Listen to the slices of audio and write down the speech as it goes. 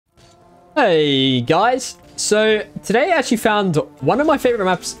Hey guys, so today I actually found one of my favorite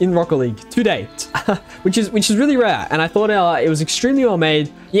maps in Rocket League to date, which is really rare, and I thought it was extremely well made.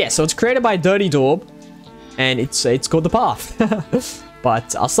 Yeah, so it's created by Dirtydaub, and it's called The Path.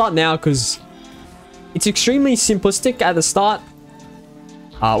 But I'll start now because it's extremely simplistic at the start,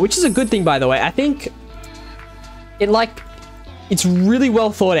 which is a good thing, by the way. I think it's really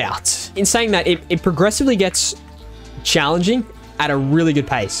well thought out. In saying that, it progressively gets challenging at a really good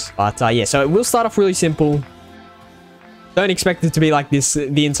pace. But yeah, so it will start off really simple. Don't expect it to be like this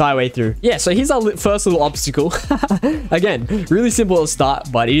the entire way through. Yeah, so here's our first little obstacle. Again, really simple at the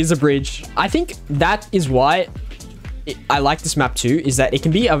start, but it is a bridge. I think that is why I like this map too, is that it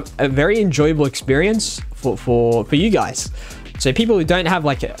can be a very enjoyable experience for you guys. So people who don't have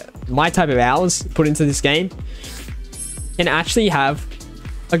like my type of hours put into this game can actually have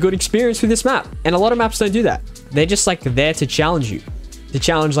a good experience with this map. And a lot of maps don't do that. They're just like there to challenge you, to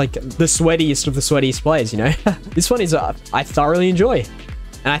challenge like the sweatiest of the sweatiest players, you know. This one is I thoroughly enjoy,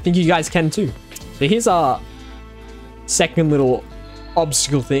 and I think you guys can too. So here's our second little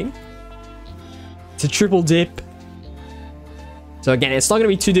obstacle thing. It's a triple dip. So again, it's not going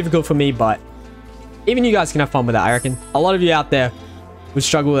to be too difficult for me, but even you guys can have fun with that, I reckon. A lot of you out there would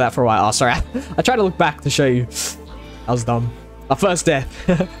struggle with that for a while. Oh, sorry. I tried to look back to show you. That was dumb. Our first death.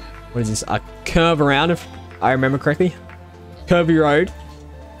 What is this? A curve around, if I remember correctly. Curvy road.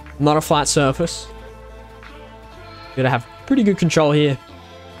 Not a flat surface. Gotta have pretty good control here.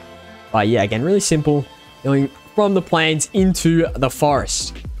 But yeah, again, really simple. Going from the plains into the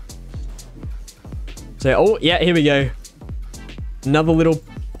forest. So, oh, yeah, here we go. Another little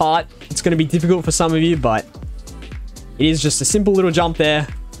part. It's going to be difficult for some of you, but it is just a simple little jump there.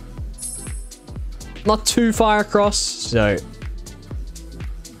 Not too far across, so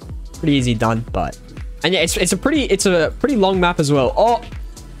pretty easy done. But and yeah, it's a pretty long map as well. Oh,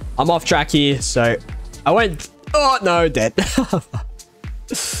 I'm off track here, so I went. Oh no, dead.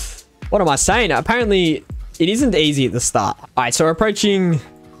 What am I saying? Apparently, it isn't easy at the start. All right, so we're approaching.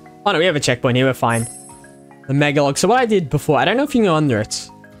 Oh no, we have a checkpoint here. We're fine. The mega log. So what I did before, I don't know if you can go under it,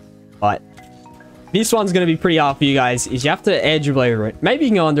 but this one's going to be pretty hard for you guys, is you have to edge over it. Maybe you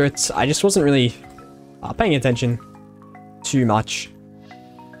can go under it. I just wasn't really paying attention too much.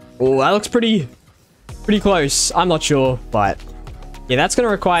 Oh, that looks pretty close. I'm not sure, but yeah, that's going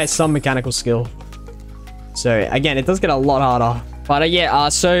to require some mechanical skill. So again, it does get a lot harder. But yeah,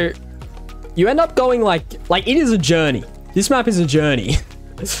 so you end up going like it is a journey. This map is a journey.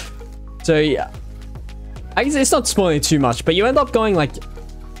 So yeah, I guess it's not spoiling too much, but you end up going like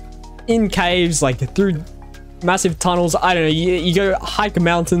in caves, like through massive tunnels. I don't know, you go hike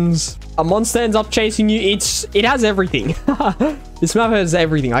mountains. A monster ends up chasing you. It has everything. This map has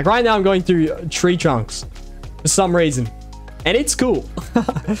everything. Like right now I'm going through tree trunks for some reason, and it's cool.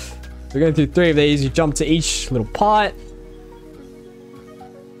 We're going through 3 of these. You jump to each little part.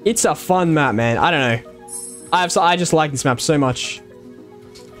 It's a fun map, man. I don't know, I just like this map so much.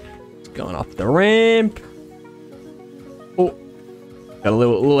 It's going up the ramp. Oh, got a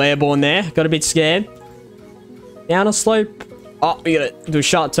little airborne there. Got a bit scared. Down a slope. Oh, we gotta do a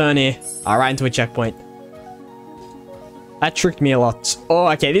sharp turn here. All right, into a checkpoint. That tricked me a lot. Oh,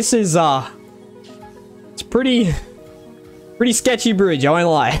 okay. This is it's pretty sketchy bridge, I won't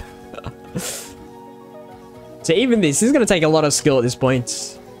lie. So even this is gonna take a lot of skill at this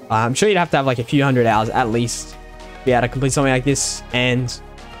point. I'm sure you'd have to have like a few hundred hours at least to be able to complete something like this, and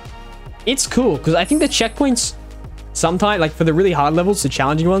it's cool because I think the checkpoints sometimes, like for the really hard levels, the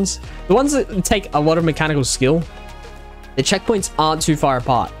challenging ones, the ones that take a lot of mechanical skill, the checkpoints aren't too far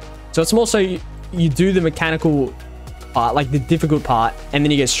apart. So it's more so you do the mechanical part, like the difficult part, and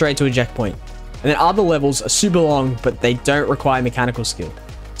then you get straight to a checkpoint. And then other levels are super long, but they don't require mechanical skill.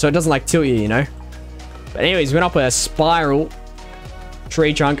 So it doesn't like tilt you, you know? But anyways, we went up a spiral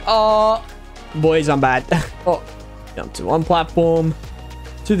tree trunk. Oh, boys, I'm bad. Oh, jump to one platform,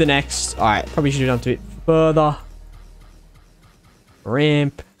 to the next. All right, probably should have jumped a bit further.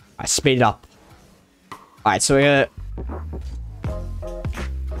 Ramp. I speed it up. All right, so we're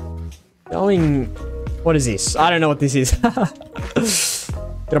going. What is this? I don't know what this is.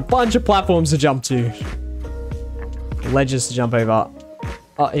 Got a bunch of platforms to jump to. Ledges to jump over.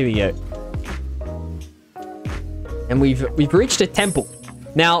 Oh, here we go. And we've reached a temple.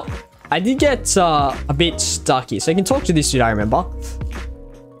 Now, I did get a bit stuck here. So you can talk to this dude, I remember.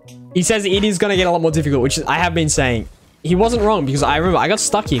 He says it is going to get a lot more difficult, which I have been saying. He wasn't wrong, because I remember I got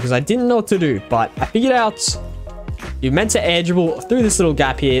stuck here because I didn't know what to do. But I figured out you're meant to edgeable through this little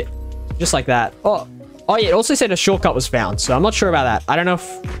gap here. Just like that. Oh yeah, it also said a shortcut was found. So I'm not sure about that. I don't know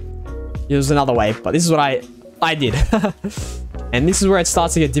if it was another way, but this is what I did. And this is where it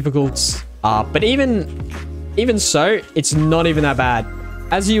starts to get difficult. But even so, it's not even that bad.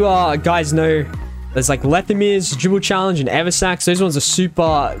 As you guys know, there's like Lethamir's Dribble Challenge and Eversax. Those ones are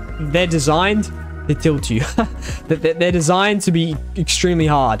super... They're designed to tilt you. They're designed to be extremely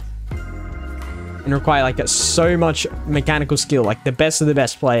hard. And require like so much mechanical skill. Like the best of the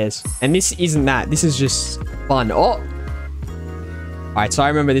best players. And this isn't that. This is just fun. Oh! Alright, so I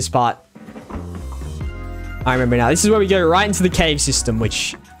remember this part. I remember now. This is where we go right into the cave system,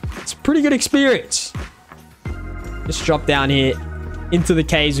 which is a pretty good experience. Just drop down here. Into the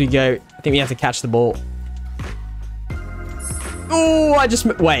caves we go. I think we have to catch the ball. Oh, I just...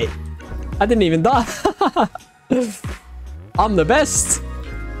 Wait. I didn't even die. I'm the best.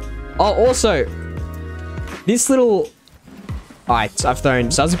 Oh, also... This little... Alright, I've thrown...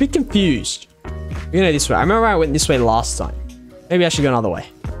 So I was a bit confused. We're gonna go this way. I remember I went this way last time. Maybe I should go another way.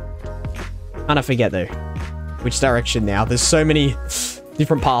 Kind of forget though. Which direction now? There's so many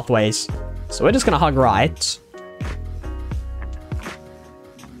different pathways. So we're just gonna hug right.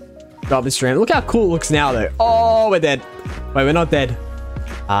 Go up this ramp. Look how cool it looks now though. Oh, we're dead. Wait, we're not dead.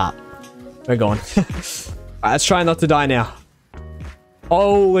 We're gone. Alright, let's try not to die now.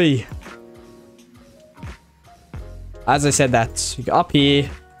 Holy. As I said that. We go up here.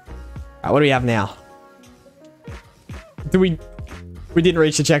 Alright, what do we have now? We didn't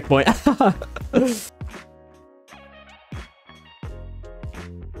reach the checkpoint.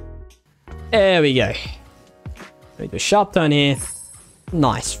 There we go. We go sharp turn here.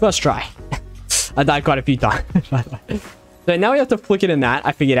 Nice. First try. I died quite a few times. So now we have to flick it in that.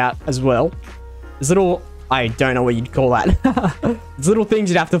 I figured out as well. There's little... I don't know what you'd call that. There's little things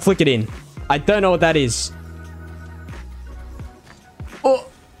you'd have to flick it in. I don't know what that is. Oh.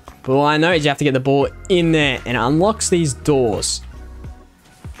 But all I know is you have to get the ball in there. And it unlocks these doors.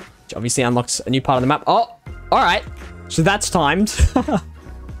 Which obviously unlocks a new part of the map. Oh. Alright. So that's timed.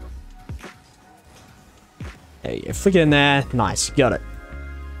 There you go. Flick it in there. Nice. Got it.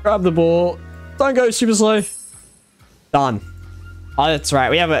 Grab the ball. Don't go super slow. Done. Oh, that's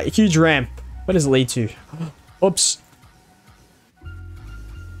right. We have a huge ramp. Where does it lead to? Oops.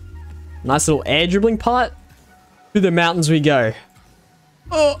 Nice little air dribbling part. Through the mountains we go.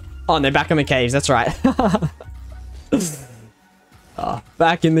 Oh, and they're back in the caves. That's right.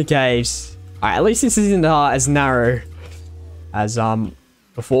 Back in the caves. Alright, at least this isn't as narrow as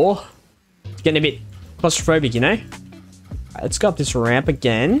before. It's getting a bit claustrophobic, you know? Alright, let's go up this ramp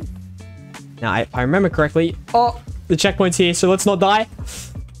again. Now, if I remember correctly... Oh, the checkpoint's here, so let's not die.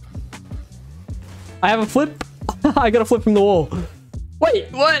 I have a flip. I got a flip from the wall.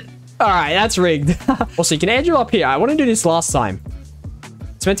 Wait, what? Alright, that's rigged. Also, you can air drill up here. I want to do this last time.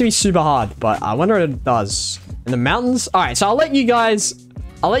 It's meant to be super hard, but I wonder what it does. In the mountains? Alright, so I'll let you guys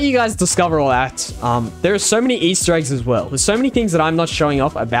discover all that. There are so many Easter eggs as well. There's so many things that I'm not showing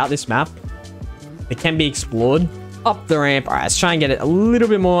off about this map that can be explored. Up the ramp. Alright, let's try and get it a little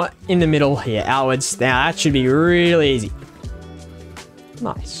bit more in the middle here, outwards. Now, that should be really easy.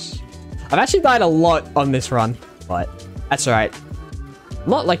 Nice. I've actually died a lot on this run, but that's alright. I'm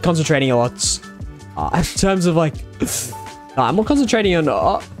not, like, concentrating a lot. In terms of, like... I'm more concentrating on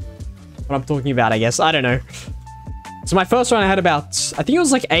what I'm talking about, I guess. I don't know. So my first run, I had about... I think it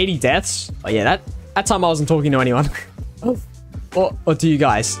was, like, 80 deaths. Oh, yeah, that time I wasn't talking to anyone. or to you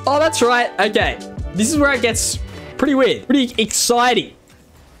guys. Oh, that's right. Okay. This is where it gets... pretty weird. Pretty exciting.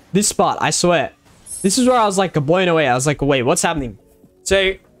 This spot, I swear. This is where I was like blown away. I was like, wait, what's happening?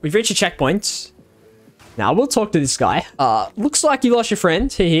 So, we've reached a checkpoint. Now, we'll talk to this guy. Looks like you lost your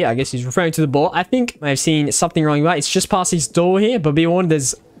friend. Here, I guess he's referring to the ball. I think I may have seen something wrong with it. It's just past this door here, but be warned,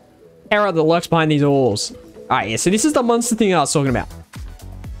 there's error that lurks behind these walls. Alright, yeah, so this is the monster thing I was talking about.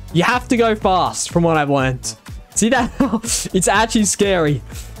 You have to go fast, from what I've learned. See that? It's actually scary.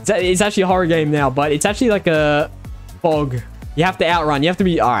 It's actually a horror game now, but it's actually like a... fog. You have to outrun. You have to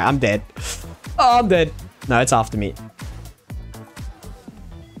be... Alright, I'm dead. Oh, I'm dead. No, it's after me.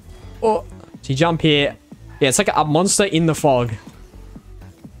 Oh, so you jump here. Yeah, it's like a monster in the fog.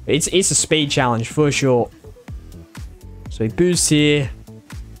 It's a speed challenge for sure. So we boost here.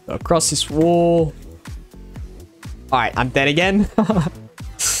 Go across this wall. Alright, I'm dead again.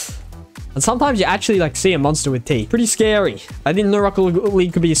 And sometimes you actually like see a monster with teeth. Pretty scary. I didn't know Rocket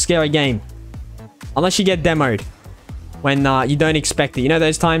League could be a scary game. Unless you get demoed. When you don't expect it. You know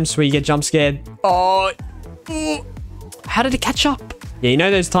those times where you get jump scared? Oh. How did it catch up? Yeah, you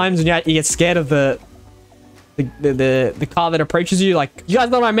know those times when you get scared of the car that approaches you? Like, you guys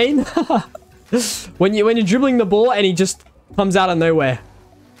know what I mean? when you're dribbling the ball and he just comes out of nowhere.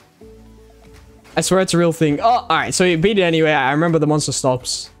 I swear it's a real thing. Oh, alright, so you beat it anyway. I remember the monster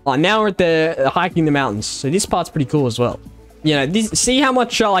stops. Oh, now we're at the hiking the mountains. So this part's pretty cool as well. You know, see how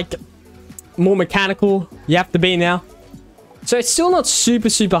much like more mechanical you have to be now. So it's still not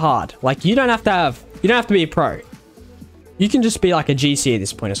super hard. Like you don't have to be a pro. You can just be like a GC at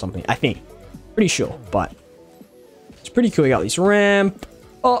this point or something. I think, pretty sure, but it's pretty cool. We got this ramp.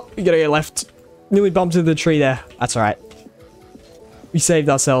 Oh, we gotta go left. Nearly bumped into the tree there. That's all right. We saved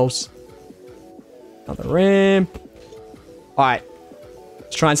ourselves. Another ramp. All right,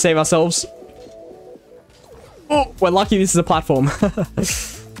 let's try and save ourselves. Oh, we're lucky this is a platform.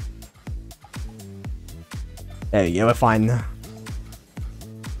 There we go, we're fine.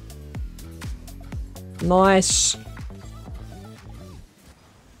 Nice.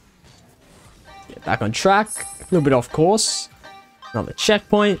 Get back on track. A little bit off course. Another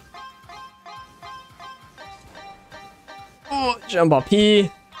checkpoint. Oh, jump up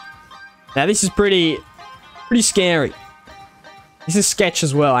here. Now this is pretty scary. This is sketch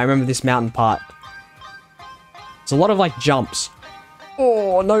as well. I remember this mountain part. There's a lot of like jumps.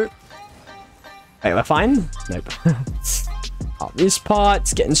 Oh no. Wait, we're fine? Nope. Oh, this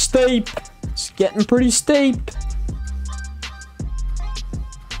part's getting steep. It's getting pretty steep.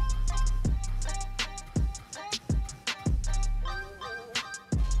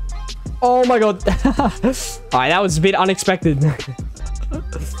 Oh my god. Alright, that was a bit unexpected.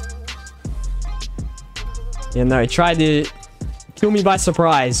 Yeah, no, it tried to kill me by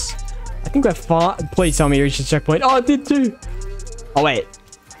surprise. I think we're far. Please tell me you reached the checkpoint. Oh, it did too. Oh, wait.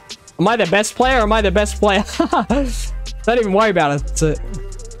 Am I the best player or am I the best player? Don't even worry about it. It's a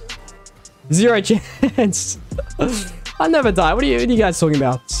 0 chance. I never die. What are you guys talking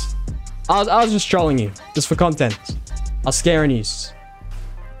about? I was just trolling you. Just for content. I was scaring you.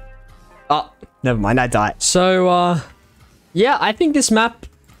 Oh, never mind. I died. So, yeah, I think this map,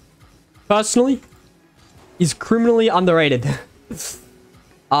 personally, is criminally underrated.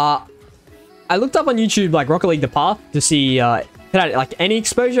 I looked up on YouTube, like, Rocket League The Path to see, it had, like, any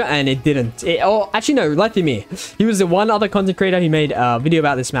exposure, and it didn't. Oh, actually, no, Vladimir. He was the one other content creator who made a video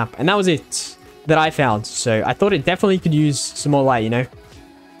about this map, and that was it that I found. So, I thought it definitely could use some more light, you know?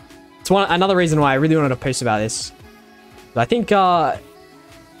 It's another reason why I really wanted to post about this. But I think,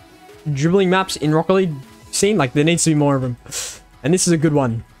 dribbling maps in Rocket League scene, like, there needs to be more of them. And this is a good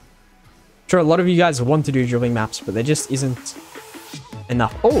one. I'm sure a lot of you guys want to do dribbling maps, but there just isn't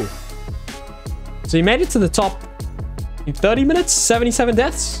enough. Oh! So you made it to the top in 30 minutes, 77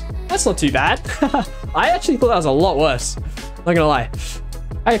 deaths? That's not too bad. I actually thought that was a lot worse. Not gonna lie.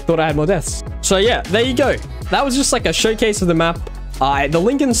 I thought I had more deaths. So yeah, there you go. That was just like a showcase of the map. The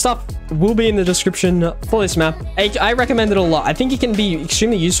link and stuff will be in the description for this map. I recommend it a lot. I think it can be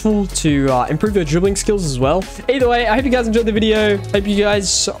extremely useful to improve your dribbling skills as well. Either way, I hope you guys enjoyed the video. Hope you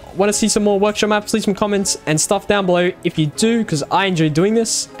guys want to see some more workshop maps. Leave some comments and stuff down below if you do, because I enjoy doing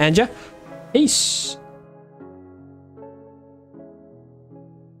this. And yeah, peace.